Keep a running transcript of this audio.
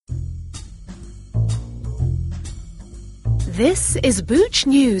This is Booch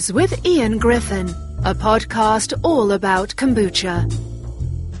News with Ian Griffin, a podcast all about kombucha.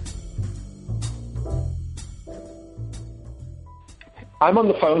 I'm on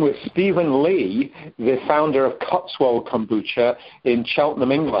the phone with Stephen Lee, the founder of Cotswold Kombucha in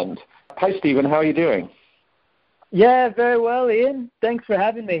Cheltenham, England. Hi, Stephen. How are you doing? Yeah, very well, Ian. Thanks for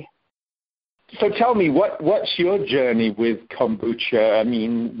having me. So tell me, what's your journey with kombucha? I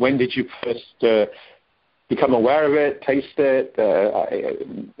mean, when did you first become aware of it, taste it,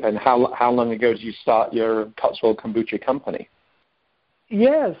 and how long ago did you start your Cotswold Kombucha company?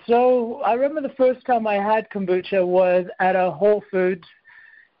 Yeah, so I remember the first time I had kombucha was at a Whole Foods,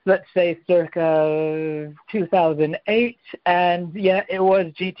 let's say circa 2008, and yeah, it was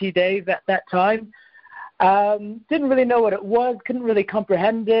GT Days at that time. Didn't really know what it was, couldn't really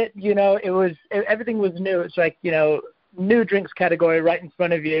comprehend it. You know, everything was new. It's like, you know, new drinks category right in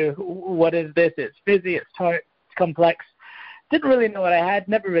front of you. What is this? It's fizzy, it's tart, it's complex. Didn't really know what I had,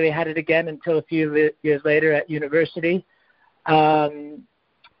 never really had it again until a few years later at university.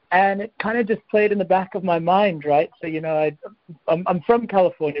 And it kind of just played in the back of my mind, right? So, you know, I'm from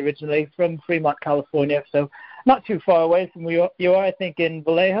California originally, from Fremont, California, so not too far away from where you are, I think, in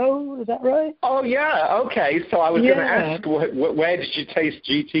Vallejo, is that right? Oh, yeah, okay. So I was going to ask, where did you taste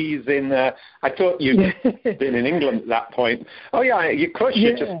GTs in, I thought you'd been in England at that point. Oh, yeah, of course,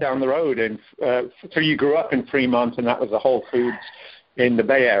 you're just down the road. And so you grew up in Fremont, and that was a Whole Foods in the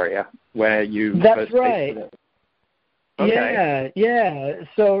Bay Area where you That's first right. tasted it. Okay. Yeah.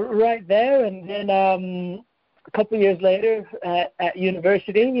 So right there, and then a couple of years later at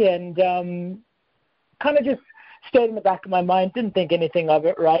university, and kind of just stayed in the back of my mind, didn't think anything of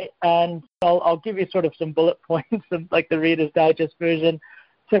it, right? And I'll give you sort of some bullet points of like the Reader's Digest version.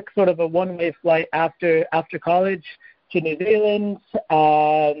 Took sort of a one-way flight after college to New Zealand.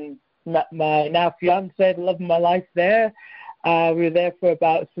 Met my now fiance, the love of my life there. We were there for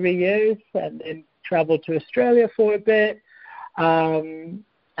about 3 years, and then traveled to Australia for a bit, and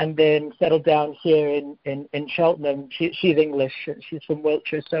then settled down here in Cheltenham. She's English. She's from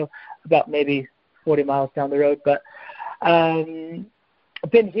Wiltshire, so about maybe 40 miles down the road. But I've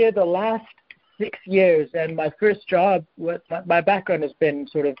been here the last 6 years, and my first job, my background has been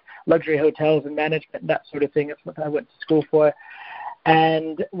sort of luxury hotels and management, that sort of thing. That's what I went to school for.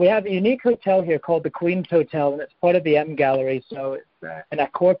 And we have a unique hotel here called the Queen's Hotel, and it's part of the M Gallery. So it's an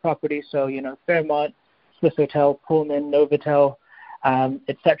Accor property. So, you know, Fairmont, Swiss Hotel, Pullman, Novotel,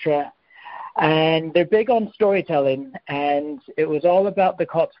 etc. And they're big on storytelling. And it was all about the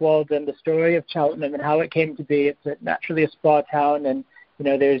Cotswolds and the story of Cheltenham and how it came to be. It's naturally a spa town. And, you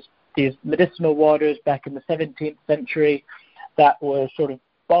know, there's these medicinal waters back in the 17th century that were sort of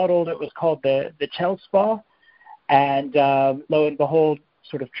bottled. It was called the Chel Spa. And lo and behold,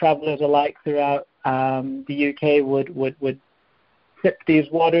 sort of travelers alike throughout the UK would sip these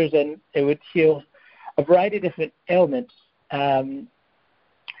waters, and it would heal a variety of different ailments. And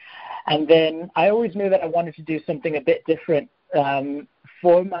then I always knew that I wanted to do something a bit different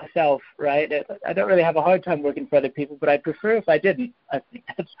for myself, right? I don't really have a hard time working for other people, but I'd prefer if I didn't. I think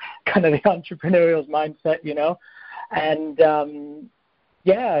that's kind of the entrepreneurial mindset, you know. And,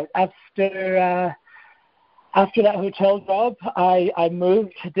 after that hotel job, I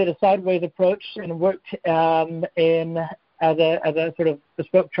moved, did a sideways approach, and worked as a sort of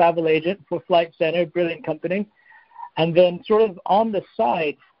bespoke travel agent for Flight Centre, brilliant company. And then sort of on the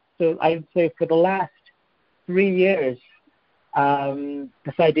side, so I would say for the last 3 years,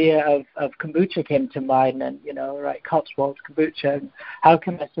 this idea of kombucha came to mind, and, you know, right, Cotswold kombucha, and how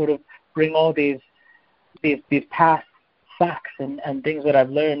can I sort of bring all these past facts and things that I've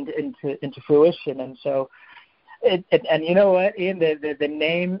learned into fruition. And so and you know what, Ian, the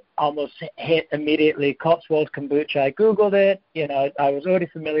name almost hit immediately, Cotswold Kombucha. I Googled it. You know, I was already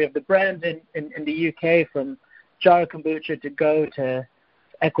familiar with the brand in the UK, from Jar Kombucha to Go to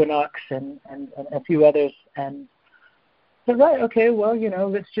Equinox and a few others. And so, right, okay, well, you know,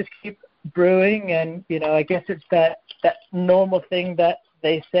 let's just keep brewing. And, you know, I guess it's that normal thing that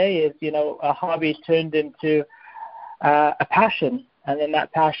they say is, you know, a hobby turned into a passion. And then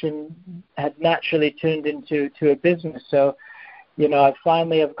that passion had naturally turned into a business. So, you know, I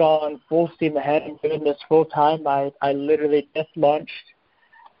finally have gone full steam ahead and doing this full time. I literally just launched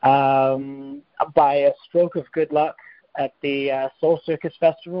by a stroke of good luck at the Soul Circus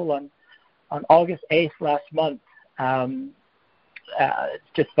Festival on August 8th last month.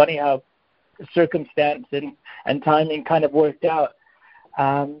 It's just funny how circumstance and timing kind of worked out.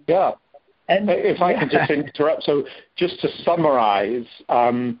 Yeah. And if I could just interrupt, so just to summarize,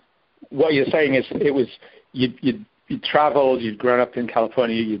 what you're saying is it was you traveled, you'd grown up in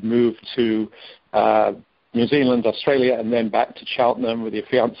California, you'd moved to New Zealand, Australia, and then back to Cheltenham with your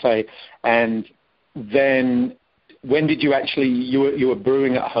fiance. And then when did you actually, you were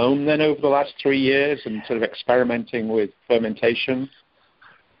brewing at home then over the last 3 years and sort of experimenting with fermentation?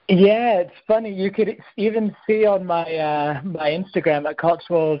 Yeah, it's funny. You could even see on my my Instagram at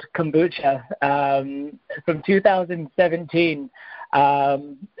Cotswold Kombucha from 2017.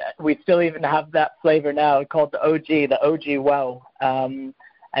 We still even have that flavor now called the OG Well. And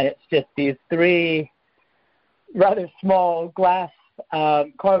it's just these 3 rather small glass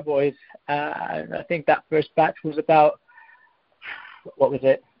carboys. I think that first batch was about, what was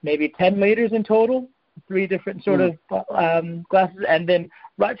it, maybe 10 liters in total, 3 different sort of glasses. And then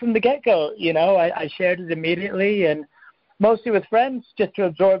right from the get-go, I shared it immediately, and mostly with friends, just to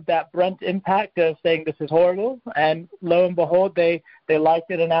absorb that brunt impact of saying this is horrible. And lo and behold, they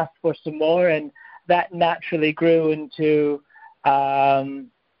liked it and asked for some more, and that naturally grew into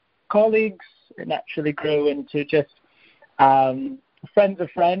colleagues. It naturally grew into just friends of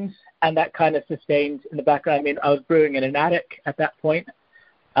friends, and that kind of sustained in the background. I mean, I was brewing in an attic at that point,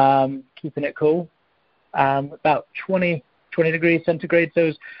 keeping it cool, about 20 degrees centigrade. So it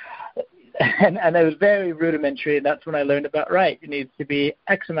was, and it was very rudimentary, and that's when I learned about, it needs to be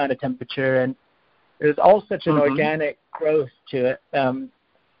X amount of temperature, and it was all such an organic growth to it.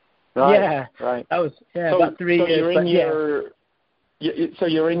 Right. That was about 3 years. So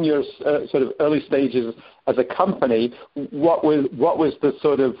you're in your sort of early stages as a company. What was the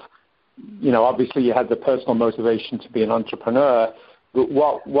sort of, obviously you had the personal motivation to be an entrepreneur, but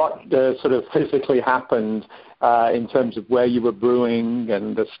what sort of physically happened in terms of where you were brewing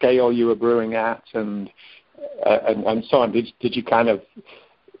and the scale you were brewing at and so on? Did you kind of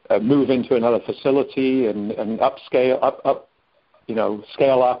move into another facility and upscale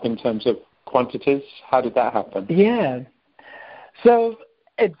scale up in terms of quantities? How did that happen? Yeah. So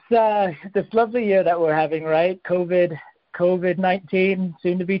it's this lovely year that we're having, right? COVID-19,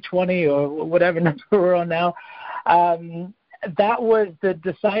 soon to be 20 or whatever number we're on now. That was the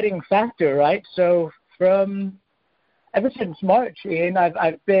deciding factor, right? So ever since March, Ian,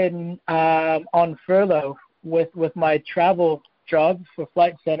 I've been on furlough with my travel job for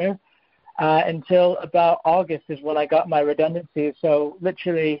Flight Centre until about August is when I got my redundancy. So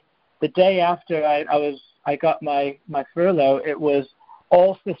literally the day after I got my furlough, it was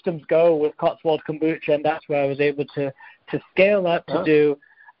all systems go with Cotswold Kombucha, and that's where I was able to scale up to do,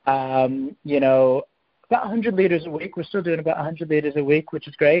 about 100 liters a week. We're still doing about 100 liters a week, which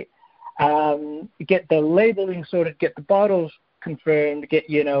is great. Get the labeling sorted, get the bottles confirmed, get,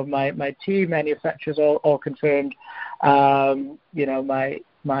 my tea manufacturers all confirmed, my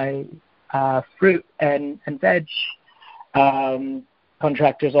fruit and veg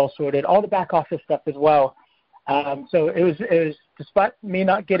contractors all sorted, all the back office stuff as well. So it was despite me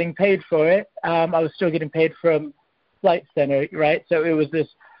not getting paid for it, I was still getting paid from Flight Centre, right? So it was this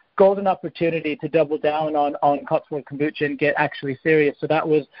golden opportunity to double down on Cotswold Kombucha and get actually serious. So that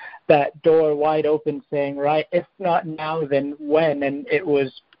was that door wide open saying, right, if not now, then when? And it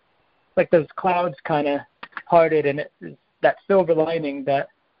was like those clouds kind of parted, and it's that silver lining that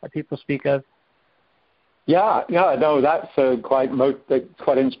people speak of. Yeah, no, that's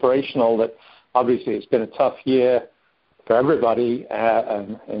quite inspirational. That obviously it's been a tough year for everybody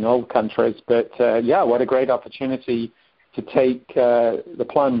in all countries, but what a great opportunity to take the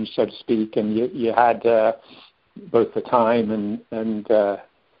plunge, so to speak, and you had both the time and the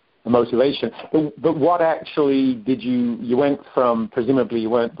motivation. But what actually did you went from, presumably you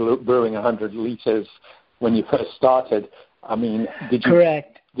weren't brewing 100 liters when you first started. I mean, did you?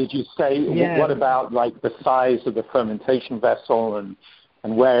 Correct. Did you say, what about like the size of the fermentation vessel and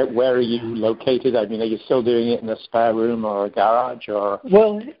where are you located? I mean, are you still doing it in a spare room or a garage, or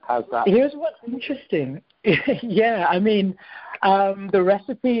how's that? Here's what's interesting. Yeah, I mean, the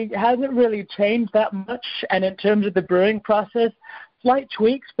recipe hasn't really changed that much, and in terms of the brewing process, slight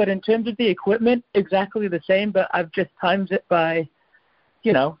tweaks, but in terms of the equipment, exactly the same, but I've just times it by,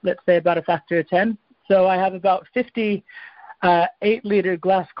 let's say about a factor of 10. So I have about 50 8-liter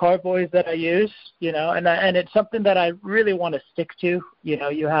glass carboys that I use, and it's something that I really want to stick to.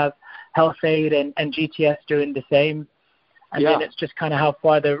 You have Health-Ade and GTS doing the same. And then it's just kind of how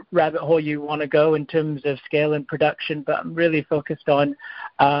far the rabbit hole you want to go in terms of scale and production. But I'm really focused on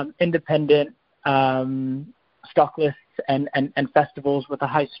independent stock lists and festivals with a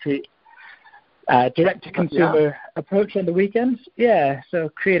high street direct-to-consumer approach on the weekends. Yeah, so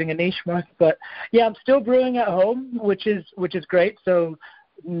creating a niche market. But, I'm still brewing at home, which is great. So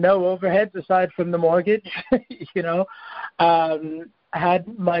no overheads aside from the mortgage,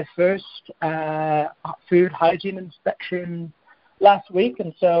 Had my first food hygiene inspection last week,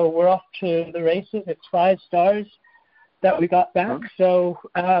 and so we're off to the races. It's 5 stars that we got back. So,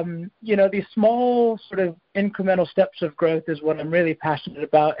 these small sort of incremental steps of growth is what I'm really passionate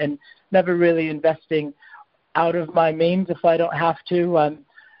about, and never really investing out of my means if I don't have to.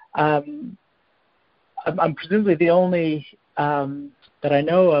 I'm presumably the only that I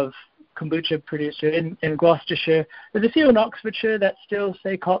know of kombucha producer in Gloucestershire. There's a few in Oxfordshire that still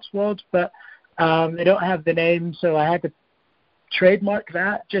say Cotswolds, but they don't have the name, so I had to trademark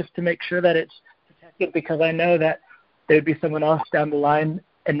that just to make sure that it's protected, because I know that there'd be someone else down the line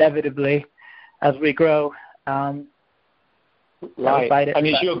inevitably as we grow. Right. And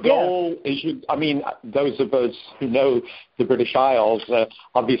is your goal, those of us who know the British Isles,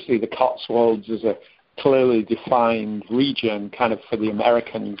 obviously the Cotswolds is a clearly defined region kind of for the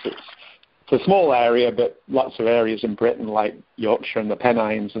Americans. It's a small area, but lots of areas in Britain like Yorkshire and the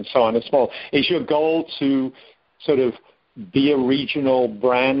Pennines and so on are small. Is your goal to sort of be a regional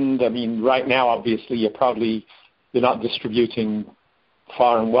brand? I mean, right now, obviously, you're not distributing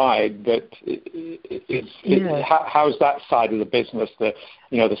far and wide, but how's that side of the business?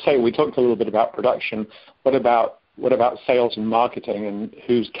 We talked a little bit about production. What about sales and marketing, and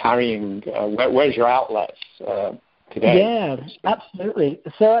who's carrying? Where's your outlets today? Yeah, absolutely.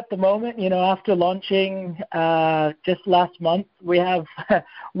 So at the moment, after launching just last month, we have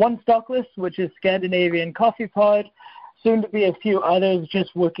one stock list, which is Scandinavian Coffee Pod. Soon to be a few others,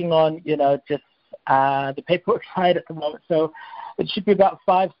 just working on the paperwork side at the moment. So it should be about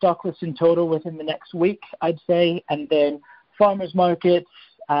 5 stock lists in total within the next week, I'd say. And then farmers markets,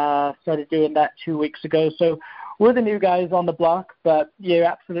 started doing that 2 weeks ago. So we're the new guys on the block, but you're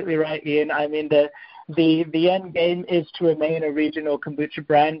absolutely right, Ian. I mean, the end game is to remain a regional kombucha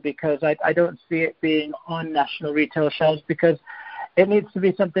brand, because I don't see it being on national retail shelves, because it needs to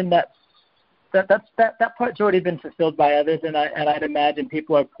be something that part's already been fulfilled by others, and I'd imagine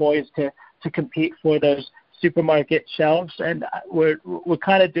people are poised to compete for those supermarket shelves, and we're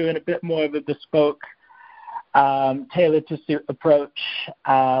kind of doing a bit more of a bespoke, tailored to suit approach.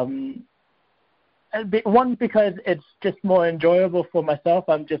 One, because it's just more enjoyable for myself.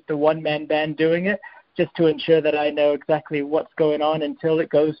 I'm just a one-man band doing it, just to ensure that I know exactly what's going on until it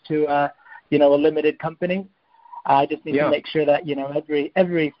goes to a limited company. I just need to make sure that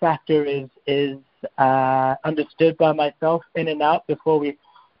every factor is understood by myself in and out before we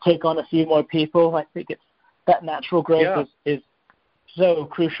take on a few more people. I think that natural growth is so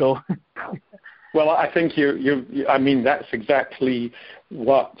crucial. Well, I think that's exactly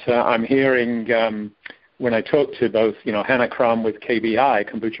what I'm hearing when I talk to both, Hannah Crum with KBI,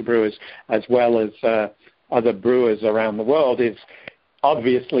 Kombucha Brewers, as well as other brewers around the world, is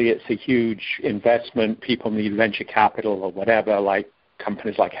obviously it's a huge investment. People need venture capital or whatever, like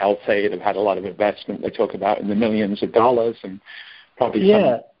companies like HealthAid have had a lot of investment. They talk about in the millions of dollars, and probably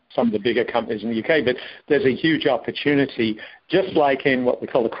some of the bigger companies in the UK. But there's a huge opportunity, just like in what we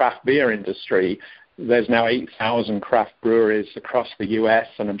call the craft beer industry. There's now 8,000 craft breweries across the US,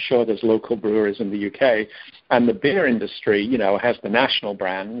 and I'm sure there's local breweries in the UK. And the beer industry, has the national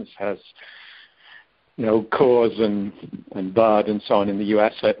brands, has Coors and Bud and so on in the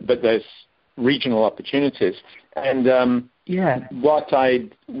US, but there's regional opportunities. And what I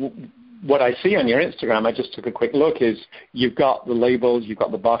see on your Instagram, I just took a quick look, is you've got the labels, you've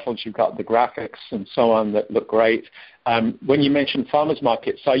got the bottles, you've got the graphics and so on that look great. When you mentioned farmers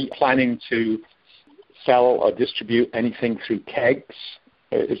markets, are you planning to sell or distribute anything through kegs?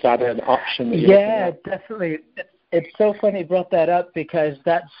 Is that an option that you're looking at? Definitely. It's so funny you brought that up, because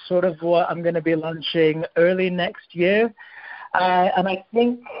that's sort of what I'm going to be launching early next year. And I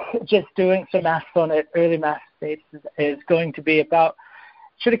think just doing some math on it, early math stage, is going to be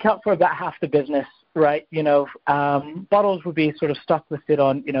should account for about half the business, right? Bottles will be sort of stock listed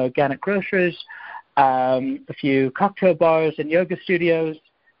on, organic grocers, a few cocktail bars and yoga studios,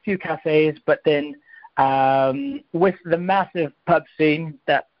 a few cafes, but then with the massive pub scene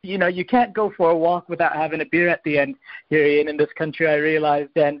that, you can't go for a walk without having a beer at the end here in this country, I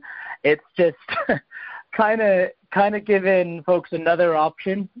realized, and it's just kind of giving folks another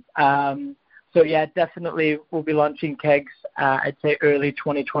option. So definitely we'll be launching kegs, I'd say early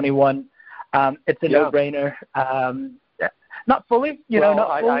 2021. It's a no-brainer. Not fully,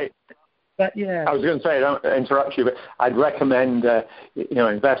 not fully. But I was going to say, I don't interrupt you, but I'd recommend,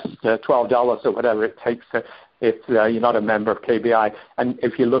 invest $12 or whatever it takes if you're not a member of KBI. And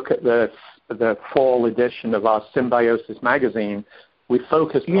if you look at the fall edition of our Symbiosis magazine, we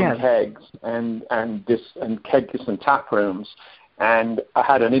focused on kegs and kegs and tap rooms. And I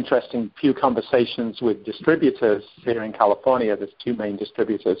had an interesting few conversations with distributors here in California. There's 2 main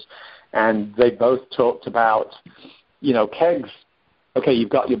distributors, and they both talked about, kegs okay, you've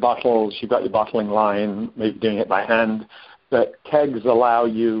got your bottles, you've got your bottling line, maybe doing it by hand, but kegs allow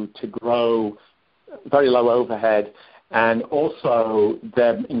you to grow very low overhead, and also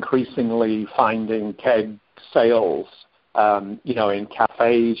they're increasingly finding keg sales. In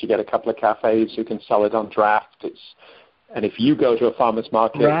cafes, you get a couple of cafes who can sell it on draft. And if you go to a farmer's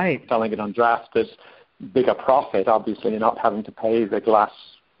market selling it on draft, there's bigger profit. Obviously, you're not having to pay the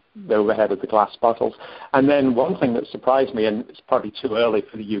overhead of the glass bottles. And then one thing that surprised me, and it's probably too early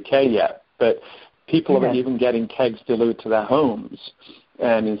for the UK yet, but people are even getting kegs delivered to their homes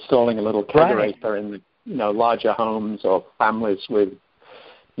and installing a little kegerator in the larger homes or families with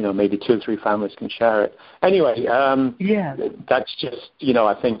maybe 2 or 3 families can share it. Anyway, that's just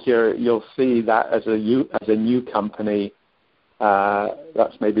I think you'll see that as a new company.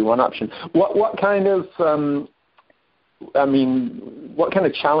 That's maybe one option. What kind of what kind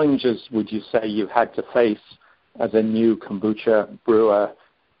of challenges would you say you've had to face as a new kombucha brewer?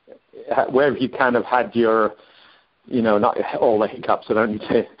 Where have you kind of had your, not all the hiccups, I don't need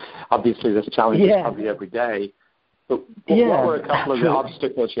to, obviously there's challenges probably every day, but what were a couple of the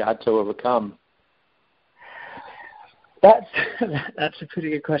obstacles you had to overcome? That's a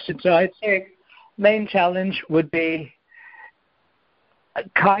pretty good question. So I'd say main challenge would be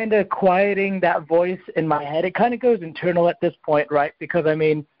kind of quieting that voice in my head. It kind of goes internal at this point, right? Because,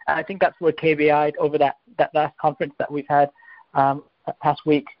 I think that's where KBI, over that last conference that we've had past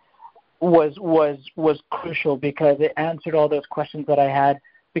week, was crucial, because it answered all those questions that I had.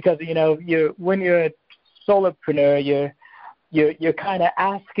 Because, when you're a solopreneur, you're kind of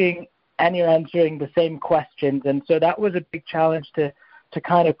asking and you're answering the same questions. And so that was a big challenge to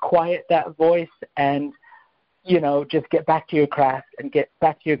kind of quiet that voice and, just get back to your craft and get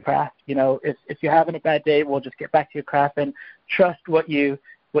back to your craft. If you're having a bad day, well, just get back to your craft and trust what you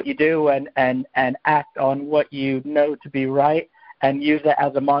do and act on what you know to be right and use it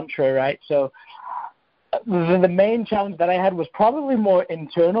as a mantra, right? So the main challenge that I had was probably more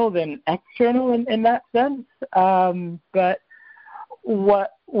internal than external in that sense. But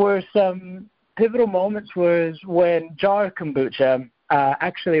what were some pivotal moments was when Jar Kombucha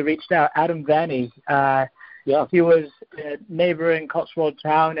actually reached out. Adam Vanny, he was a neighboring Cotswold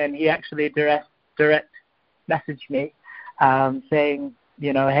town, and he actually direct messaged me saying,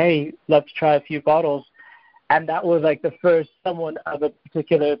 hey, love to try a few bottles. And that was like the first someone of a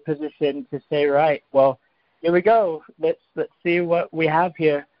particular position to say, right, well, here we go. Let's see what we have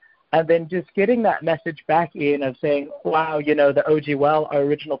here. And then just getting that message back in of saying, wow, the OG Well, our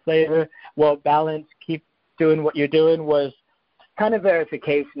original flavor, well balanced, keep doing what you're doing, was kind of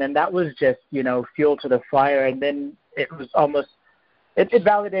verification. And that was just, fuel to the fire. And then it was almost, it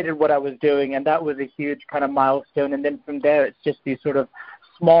validated what I was doing. And that was a huge kind of milestone. And then from there, it's just these sort of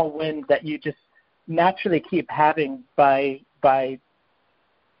small wins that you just naturally keep having by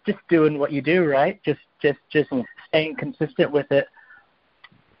just doing what you do, right? Just staying consistent with it.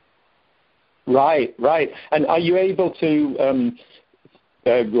 Right. And are you able to,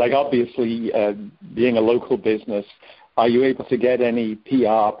 obviously being a local business, are you able to get any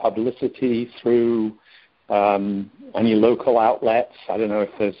PR publicity through any local outlets? I don't know if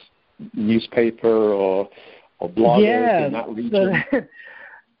there's newspaper or bloggers in that region. So,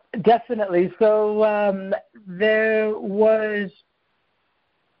 definitely. So there was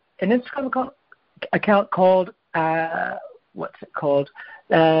an Instagram account called, what's it called?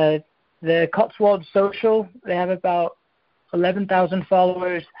 The Cotswold Social. They have about 11,000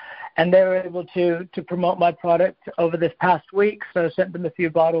 followers, and they were able to promote my product over this past week. So I sent them a few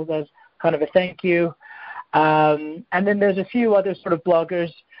bottles as kind of a thank you. And then there's a few other sort of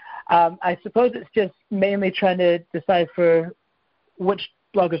bloggers. I suppose it's just mainly trying to decipher which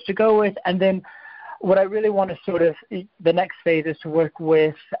bloggers to go with. And then what I really want to sort of, the next phase is to work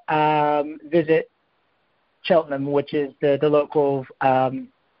with Visit Cheltenham, which is the local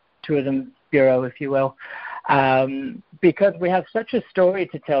tourism bureau, if you will, because we have such a story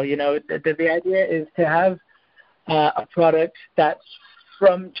to tell. The idea is to have a product that's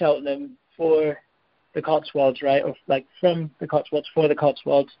from Cheltenham for the Cotswolds, right? Or like from the Cotswolds for the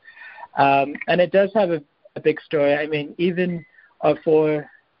Cotswolds. And it does have a big story. I mean, even our 4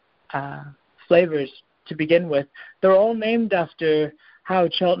 flavors to begin with, they're all named after how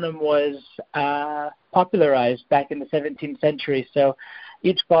Cheltenham was popularized back in the 17th century. So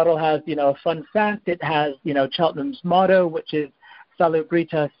each bottle has, a fun fact. It has, Cheltenham's motto, which is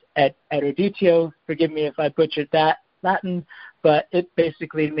Salubritas et eruditio. Forgive me if I butchered that Latin, but it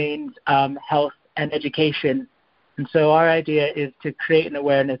basically means health and education. And so our idea is to create an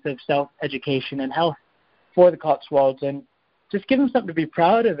awareness of self-education and health for the Cotswolds and just give them something to be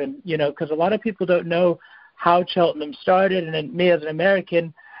proud of. And, because a lot of people don't know how Cheltenham started. And then me as an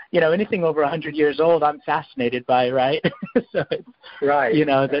American, anything over 100 years old, I'm fascinated by, right? So it's, right.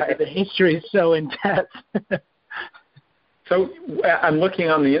 The history is so intense. So I'm looking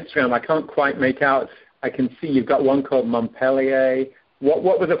on the Instagram. I can't quite make out. I can see you've got one called Montpellier.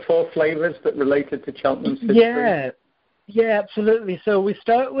 What were the 4 flavors that related to Cheltenham's history? Yeah, absolutely. So we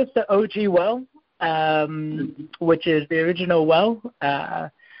start with the OG well, which is the original well,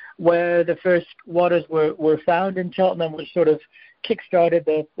 where the first waters were found in Cheltenham, which sort of kick-started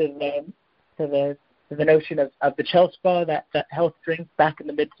the notion of the Chelspa, that health drink back in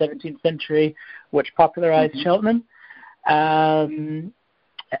the mid-17th century, which popularized Cheltenham. A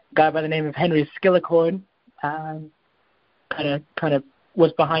guy by the name of Henry Skillicorn kind of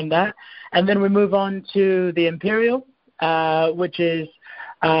was behind that. And then we move on to the Imperial, which is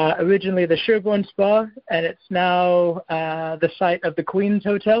originally the Sherborne Spa, and it's now the site of the Queen's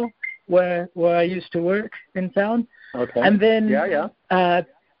Hotel, where I used to work in town. Okay. And then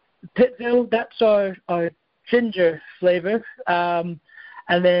Pittville, that's our ginger flavor. And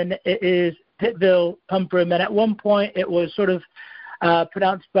then it is Pittville Pump Room. And at one point it was sort of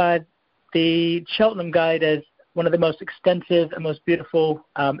pronounced by the Cheltenham Guide as one of the most extensive and most beautiful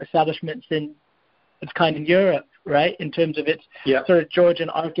establishments in its kind in Europe, right, in terms of its sort of Georgian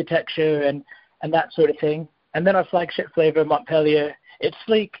architecture and that sort of thing. And then our flagship flavor, Montpellier, it's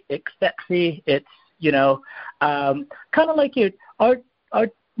sleek, it's sexy, it's, kind of like our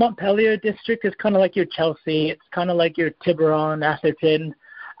Montpellier district is kind of like your Chelsea, it's kind of like your Tiburon, Atherton,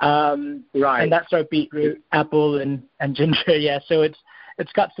 right. And that's our beetroot, apple, and ginger, so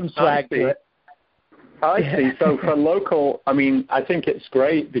it's got some swag to it. I see. So for local, I think it's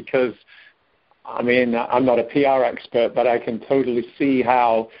great because, I'm not a PR expert, but I can totally see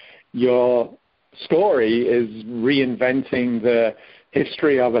how your story is reinventing the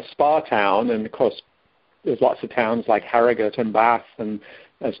history of a spa town. And, of course, there's lots of towns like Harrogate and Bath, and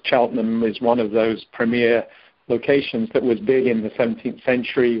as Cheltenham is one of those premier locations that was big in the 17th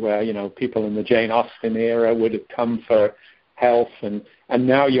century where, people in the Jane Austen era would have come for health. And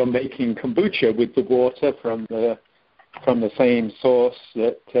now you're making kombucha with the water from the same source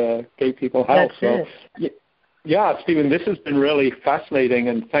that gave people health. That's it. Stephen, this has been really fascinating,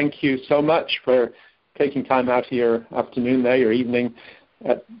 and thank you so much for taking time out of your afternoon there, your evening,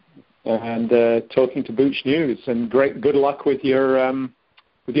 and talking to Booch News. And good luck with your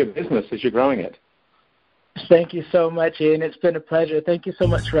business as you're growing it. Thank you so much, Ian. It's been a pleasure. Thank you so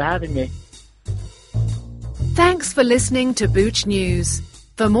much for having me. Thanks for listening to Booch News.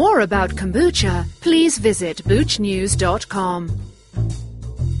 For more about kombucha, please visit boochnews.com.